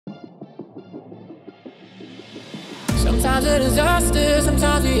Sometimes a disaster,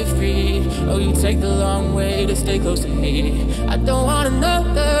 sometimes we get free. Oh, you take the long way to stay close to me. I don't want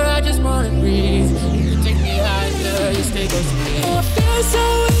another, I just wanna breathe. You take me higher, you stay close to me. Oh, I feel so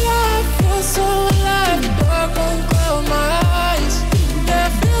alive, feel so alive. The dark won't cloud my eyes. Yeah, I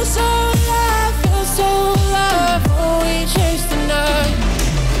feel so alive, feel so alive. Oh, we chase the night.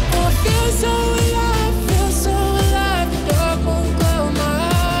 Oh, I feel so alive, feel so alive. The dark won't cloud my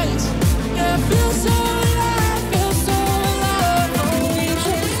eyes. Yeah, I feel so alive, feel so alive. Oh, we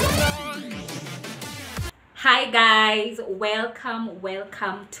chase the night. Hi guys,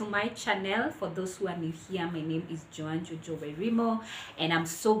 welcome to my channel. For those who are new here, my name is Joan, JoJo Wairimu, and I'm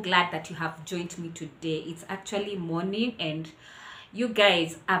so glad that you have joined me today. It's actually morning, and you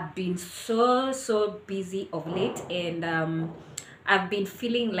guys have been so busy of late, and I've been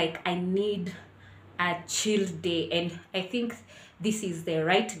feeling like I need a chill day, and I think this is the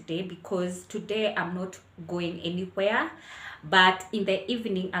right day because today I'm not going anywhere, but in the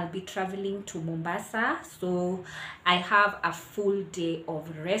evening I'll be traveling to Mombasa. So I have a full day of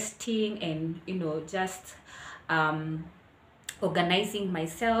resting and just organizing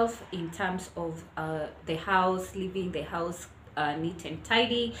myself in terms of the house, leaving the house neat and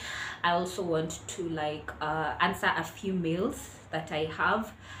tidy. I also want to answer a few mails that I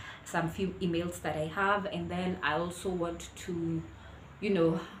have, some few emails that I have, and then I also want to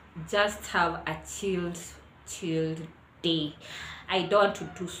just have a chilled day. I don't want to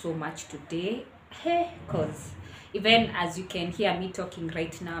do so much today because even as you can hear me talking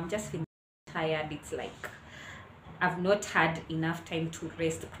right now, I'm just feeling tired. It's like I've not had enough time to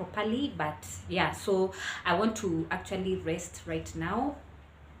rest properly, but yeah, so I want to actually rest right now.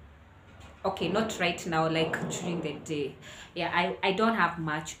 Okay, not right now, like during the day. Yeah, I don't have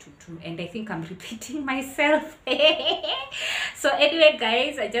much to do, and I think I'm repeating myself. So anyway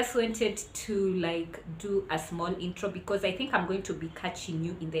guys, I just wanted to do a small intro because I think I'm going to be catching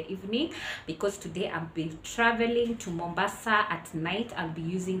you in the evening, because today I'll be traveling to Mombasa at night. I'll be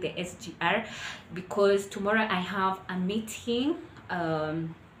using the SGR because tomorrow I have a meeting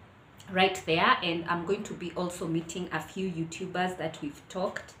right there, and I'm going to be also meeting a few YouTubers that we've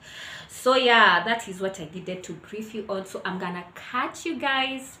talked. So yeah, that is what I needed to brief you on. So I'm gonna catch you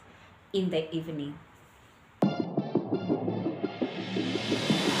guys in the evening.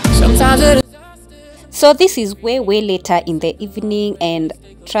 So this is way later in the evening, and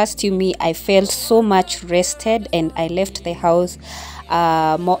trust you me, I felt so much rested and I left the house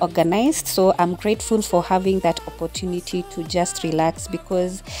more organized. So I'm grateful for having that opportunity to just relax,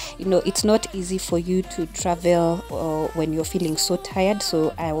 because it's not easy for you to travel when you're feeling so tired.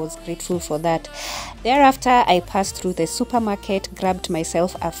 So I was grateful for that. Thereafter, I passed through the supermarket, grabbed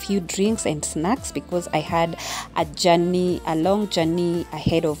myself a few drinks and snacks because I had a long journey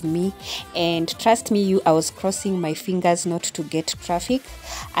ahead of me, and trust me, I was crossing my fingers not to get traffic.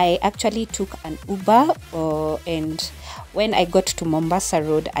 I actually took an Uber and when I got to Mombasa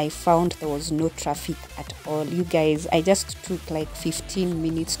Road, I found there was no traffic at all. You guys, I just took like 15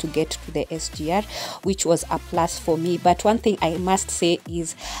 minutes to get to the SGR, which was a plus for me. But one thing I must say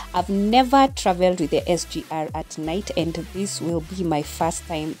is I've never traveled with the SGR at night, and this will be my first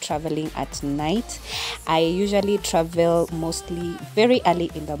time traveling at night. I usually travel mostly very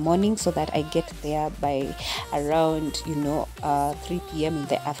early in the morning so that I get there by around 3 p.m. in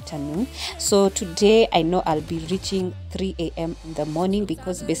the afternoon. So today I know I'll be reaching 3 a.m. in the morning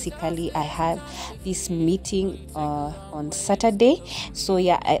because basically I have this meeting on Saturday. So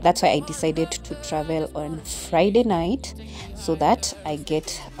yeah, that's why I decided to travel on Friday night so that I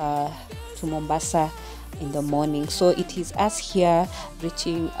get to Mombasa in the morning. So it is us here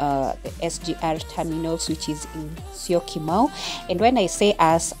reaching the SGR terminals, which is in Syokimau. And when I say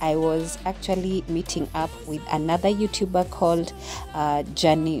us, I was actually meeting up with another YouTuber called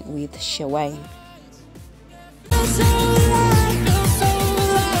Journey with Shewine.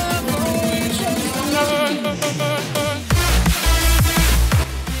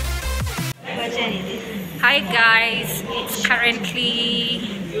 Hi guys, it's currently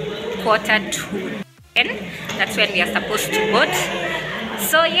 9:45. That's when we are supposed to board.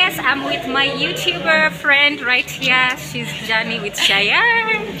 So yes, I'm with my YouTuber friend right here. She's Johnny with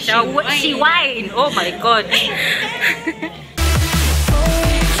Cheyenne. She wine. Oh my god.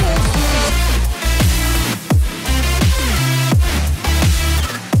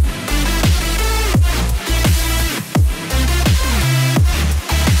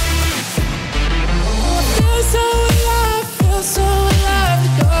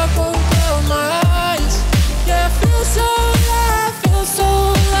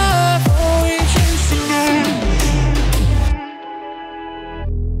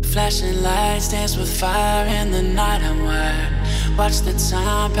 Flashing lights dance with fire in the night. I'm wired. Watch the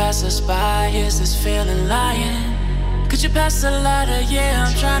time pass us by. Is this feeling lying? Could you pass the lighter? Yeah,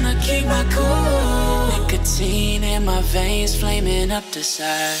 I'm trying to keep my cool. Nicotine in my veins, flaming up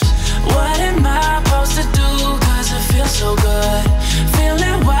desires. What am I supposed to do? Cause it feels so good.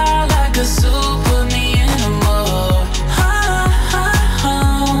 Feeling wild like a zoo. Put me in a mood.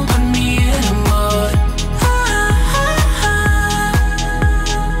 Put me in a mood.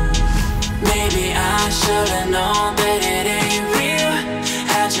 Maybe I should've known that it ain't real.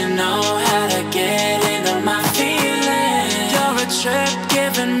 How'd you know how to get into my feelings? You're a trip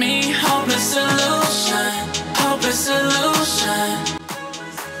giving me hopeless solution. Hopeless solution.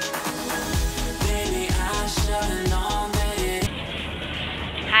 Maybe I should've known that it.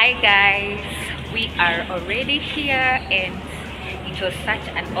 Hi guys, we are already here and it was such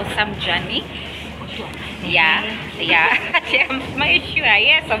an awesome journey. Yeah I'm my sure,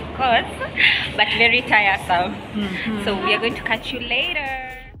 yes, of course, but very tiresome. So we are going to catch you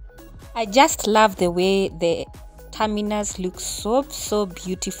later. I just love the way the terminus looks so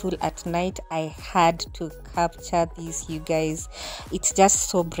beautiful at night. I had to capture this, you guys. It's just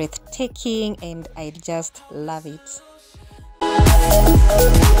so breathtaking and I just love it.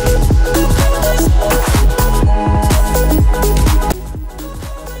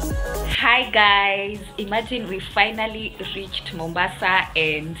 Hi guys, imagine we finally reached Mombasa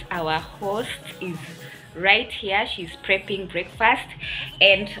and our host is right here. She's prepping breakfast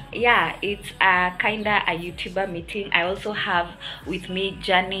and yeah, it's a kinda a YouTuber meeting. I also have with me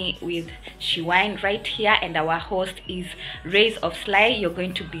Johnny with Shiwine right here, and our host is Rays of Sly. You're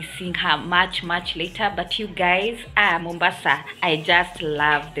going to be seeing her much later, but you guys, Mombasa, I just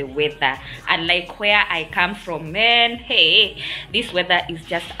love the weather. Unlike where I come from, man, hey, this weather is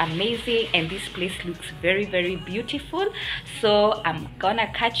just amazing and this place looks very beautiful. So I'm gonna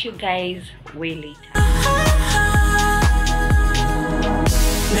catch you guys way later.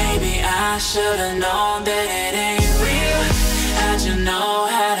 Maybe I should've known that it ain't real. How'd you know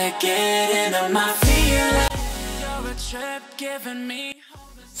how to get into my feelings? You're a trip giving me.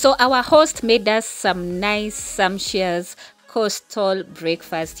 So our host made us some nice sumptuous coastal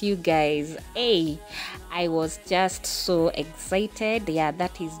breakfast, you guys. Hey, I was just so excited. Yeah,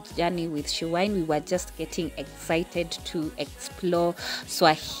 that is Journey with Shiwine. We were just getting excited to explore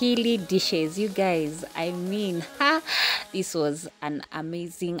Swahili dishes, you guys. I mean, this was an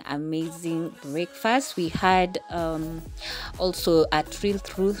amazing breakfast. We had also a Real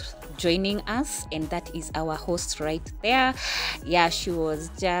Truth joining us, and that is our host right there. Yeah, she was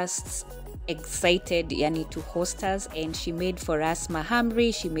just excited yani to host us, and she made for us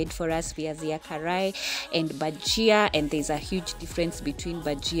mahamri, she made for us viazi karai and bajia, and there's a huge difference between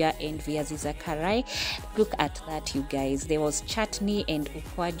bajia and viazi karai. Look at that, you guys. There was chutney and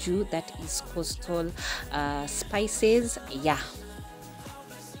ukwaju, that is coastal spices. Yeah,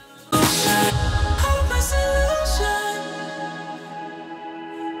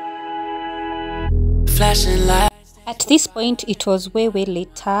 flashing light. at this point it was way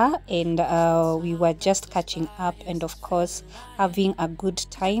later, and we were just catching up and of course having a good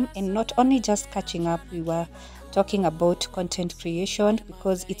time. And not only just catching up, we were talking about content creation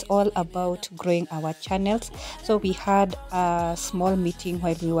because it's all about growing our channels. So we had a small meeting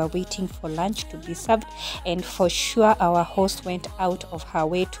while we were waiting for lunch to be served, and for sure our host went out of her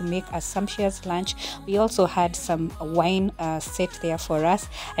way to make a sumptuous lunch. We also had some wine set there for us.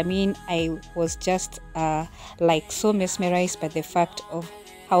 I mean, I was just like so mesmerized by the fact of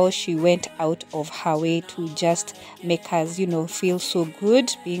how she went out of her way to just make us, you know, feel so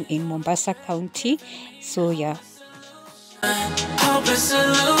good being in Mombasa County. So yeah. Hopeless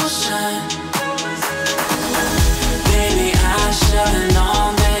solution. Baby, I should've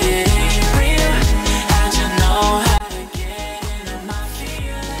known that it ain't real. How'd you know how to get into my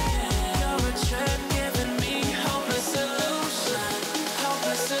feelings? You're a trip giving me hopeless solution.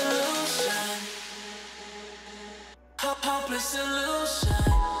 Hopeless solution. Hopeless solution.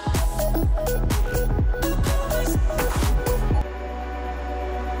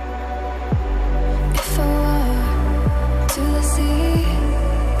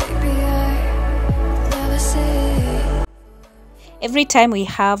 Every time we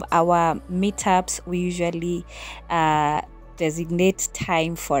have our meetups, we usually designate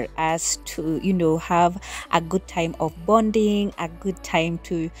time for us to, you know, have a good time of bonding, a good time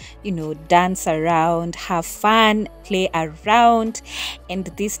to, you know, dance around, have fun, play around. And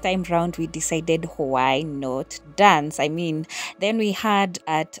this time round we decided, why not dance? I mean, then we had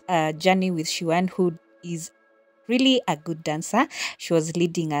at Journey with Shiwan, who is really a good dancer. She was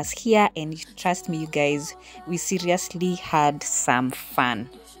leading us here, and trust me, you guys, we seriously had some fun.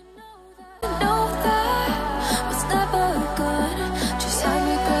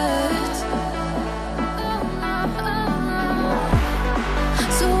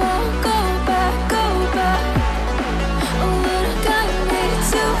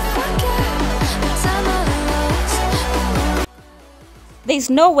 There's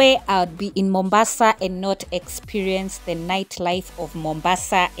no way I'd be in Mombasa and not experience the nightlife of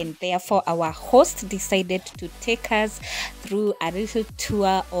Mombasa, and therefore our host decided to take us through a little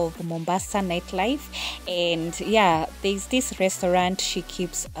tour of Mombasa nightlife. And yeah, there's this restaurant she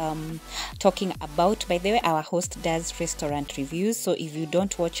keeps talking about. By the way, our host does restaurant reviews, so if you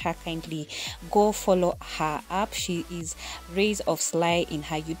don't watch her, kindly go follow her up. She is Rays of Sly in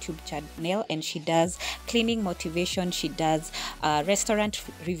her YouTube channel, and she does cleaning motivation, she does restaurant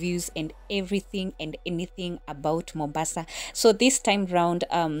reviews, and everything and anything about Mombasa. So this time round,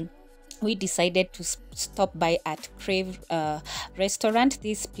 we decided to stop by at Crave restaurant.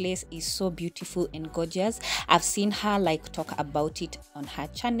 This place is so beautiful and gorgeous. I've seen her like talk about it on her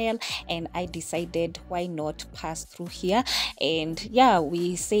channel, and I decided why not pass through here. And yeah,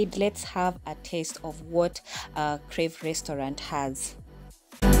 we said let's have a taste of what Crave restaurant has.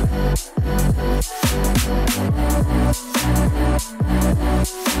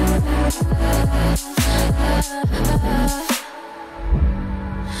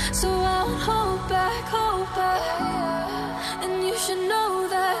 So I won't hold back, and you should know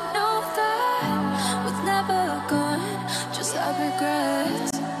that what's never gone, just have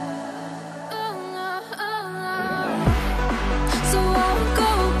regrets. So I won't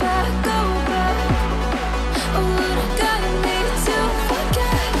go back, oh, what I gotta need to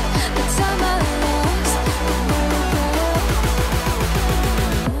forget the time I lost, let me forget.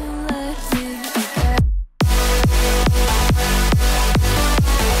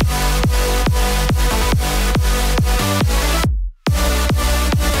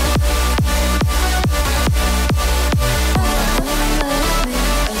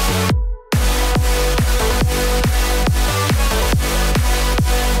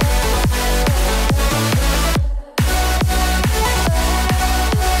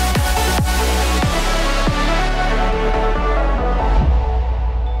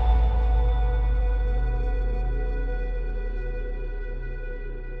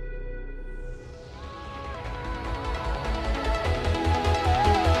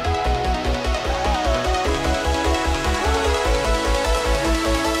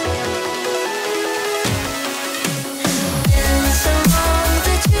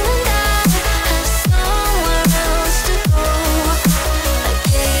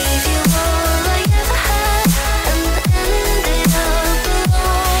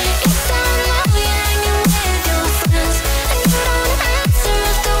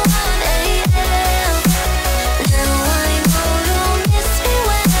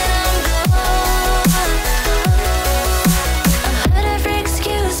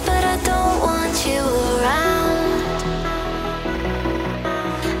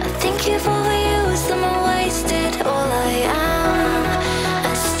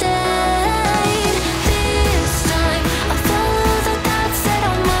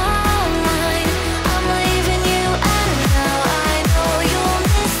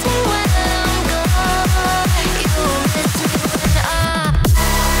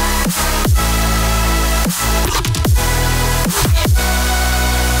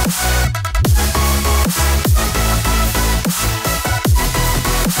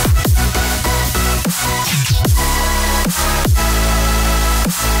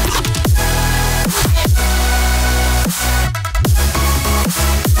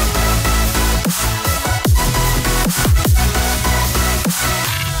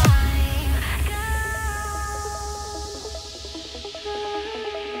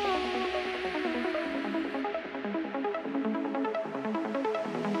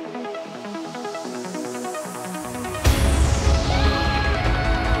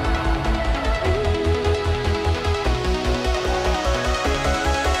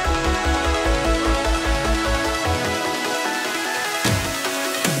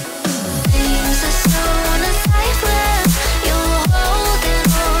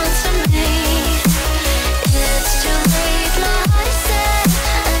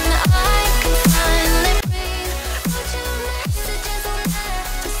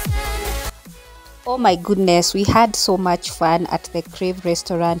 Oh my goodness, we had so much fun at the Crave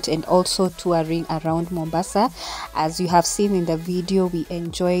restaurant and also touring around Mombasa. As you have seen in the video, we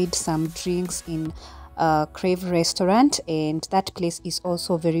enjoyed some drinks in Crave restaurant, and that place is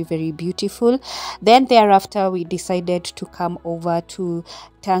also very beautiful. Then thereafter we decided to come over to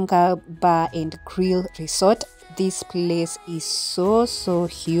Tanga Bar and Grill Resort. this place is so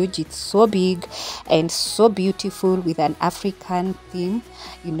huge. It's so big and so beautiful with an African theme,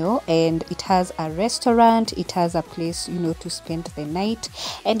 you know, and it has a restaurant, it has a place, you know, to spend the night,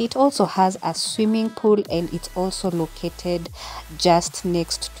 and it also has a swimming pool, and it's also located just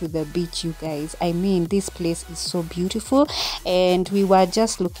next to the beach, you guys. I mean, this place is so beautiful, and we were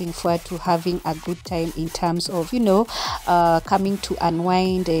just looking forward to having a good time in terms of, you know, coming to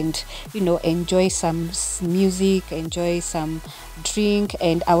unwind and, you know, enjoy some music, enjoy some drink.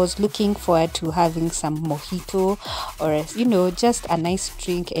 And I was looking forward to having some mojito, or, you know, just a nice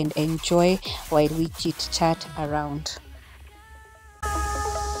drink and enjoy while we chit chat around.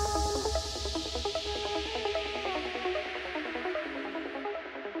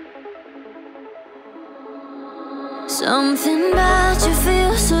 Something about you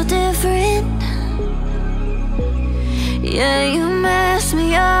feels so different. Yeah, you mess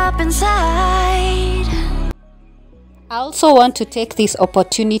me up inside. I also want to take this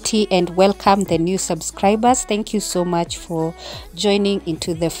opportunity and welcome the new subscribers. Thank you so much for joining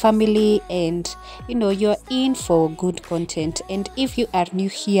into the family, and you know, you're in for good content. And if you are new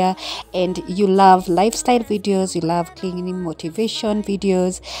here and you love lifestyle videos, you love cleaning motivation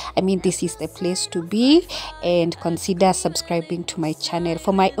videos, I mean, this is the place to be, and consider subscribing to my channel.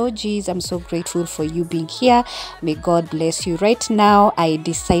 For my OGs, I'm so grateful for you being here. May God bless you. Right now I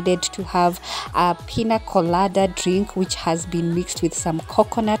decided to have a pina colada drink which has been mixed with some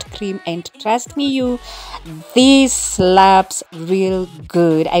coconut cream, and trust me, you, this slaps real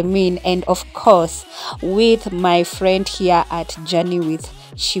good. I mean, and of course, with my friend here at Journey with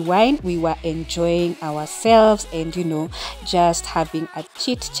She Wine, we were enjoying ourselves and, you know, just having a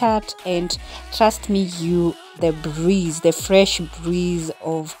chit chat. And trust me, you, the breeze, the fresh breeze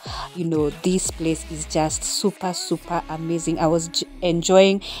of, you know, this place is just super amazing. I was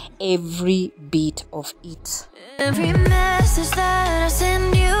enjoying every bit of it. Every message that I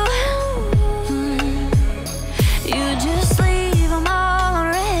send you, you just leave them all on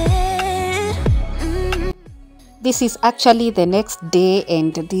red. This is actually the next day,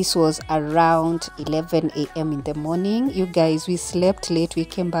 and this was around 11 a.m. in the morning. You guys, we slept late, we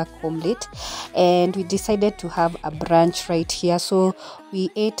came back home late, and we decided to have a brunch right here. So we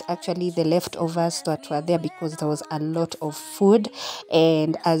ate actually the leftovers that were there because there was a lot of food.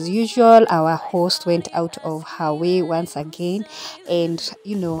 And as usual, our host went out of her way once again, and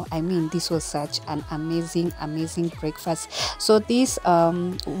you know, I mean, this was such an amazing breakfast. So this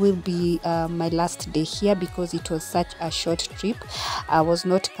will be my last day here because it was such a short trip. I was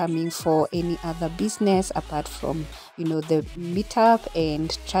not coming for any other business apart from, you know, the meetup,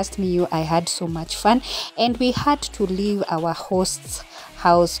 and trust me, you, I had so much fun, and we had to leave our host's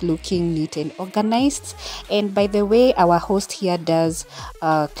house looking neat and organized. And by the way, our host here does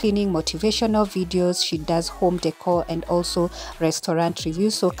cleaning motivational videos. She does home decor and also restaurant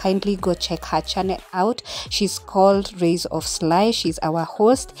reviews, so kindly go check her channel out. She's called Rays of Sly. She's our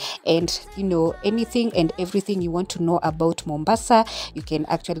host, and you know, anything and everything you want to know about Mombasa, you can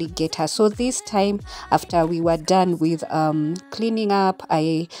actually get her. So this time, after we were done with cleaning up,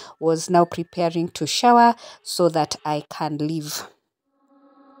 I was now preparing to shower so that I can leave.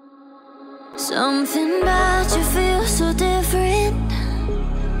 Something about you feels so different.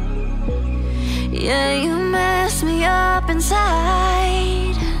 Yeah, you mess me up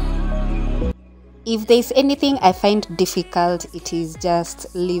inside. If there's anything I find difficult, it is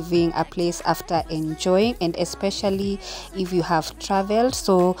just leaving a place after enjoying, and especially if you have traveled.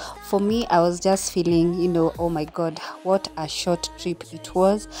 So for me, I was just feeling, you know, oh my God, what a short trip it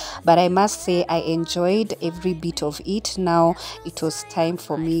was. But I must say I enjoyed every bit of it. Now it was time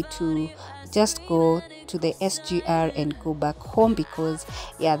for me to just go to the SGR and go back home because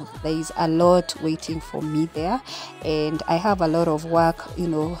yeah, there is a lot waiting for me there, and I have a lot of work, you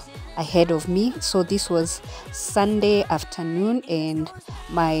know, ahead of me. So this was Sunday afternoon, and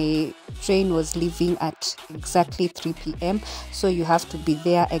my train was leaving at exactly 3 p.m. so you have to be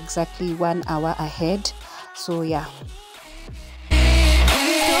there exactly 1 hour ahead. So yeah.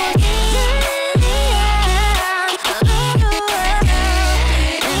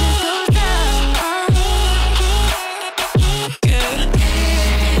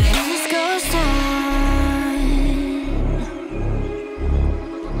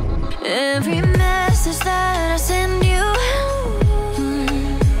 Every message that I send you,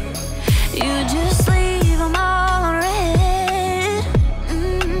 you just leave them all on red.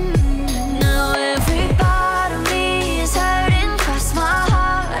 Now every part of me is hurting, cross my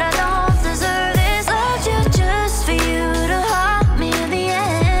heart. I don't deserve this. Loved you just for you to haunt me in the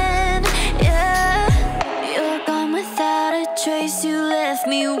end. Yeah, you're gone without a trace. You left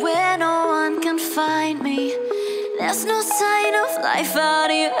me where no one can find me. life out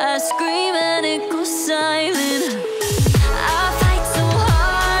here, I scream and it goes silent. I fight so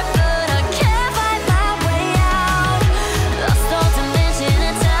hard, but I can't fight my way out. Lost all dimension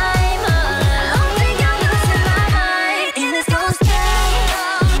and time. I don't think I'm losing my mind in this ghost town.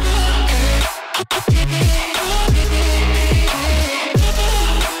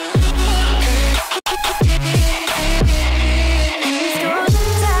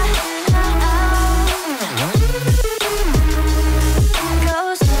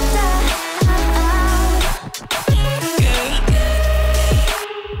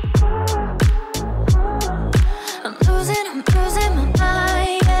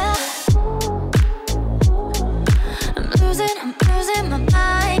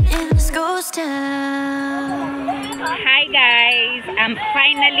 Hi guys, I'm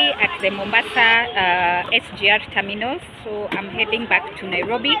finally at the Mombasa SGR terminal, so I'm heading back to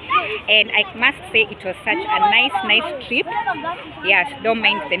Nairobi, and I must say it was such a nice trip. Yes, don't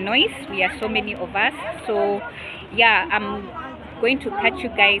mind the noise, we are so many of us. So yeah, I'm going to catch you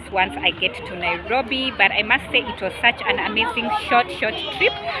guys once I get to Nairobi, but I must say it was such an amazing short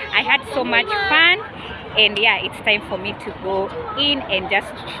trip. I had so much fun. And yeah, it's time for me to go in and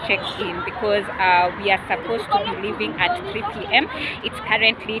just check in, because we are supposed to be leaving at 3 p.m. It's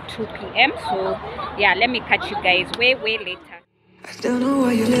currently 2 p.m. So yeah, let me catch you guys way later. I don't know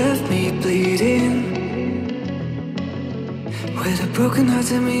why you left me bleeding, with a broken heart.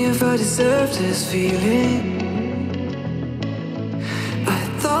 Tell me if I deserve this feeling. I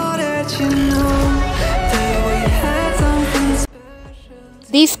thought that you know that we had something special.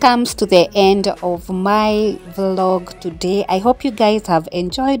 This comes to the end of my vlog today. I hope you guys have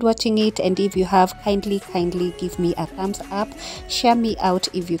enjoyed watching it, and if you have, kindly give me a thumbs up, share me out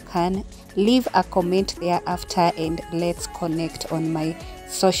if you can, leave a comment there after, and let's connect on my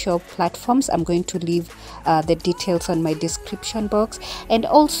social platforms. I'm going to leave the details on my description box, and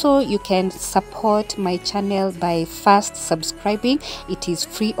also you can support my channel by first subscribing. It is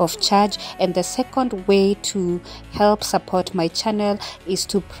free of charge, and the second way to help support my channel is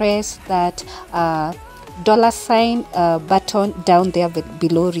to press that $sign button down there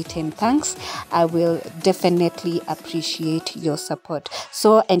below written thanks. I will definitely appreciate your support.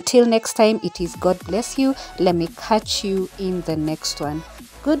 So until next time, it is God bless you. Let me catch you in the next one.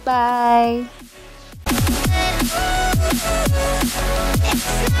 Goodbye.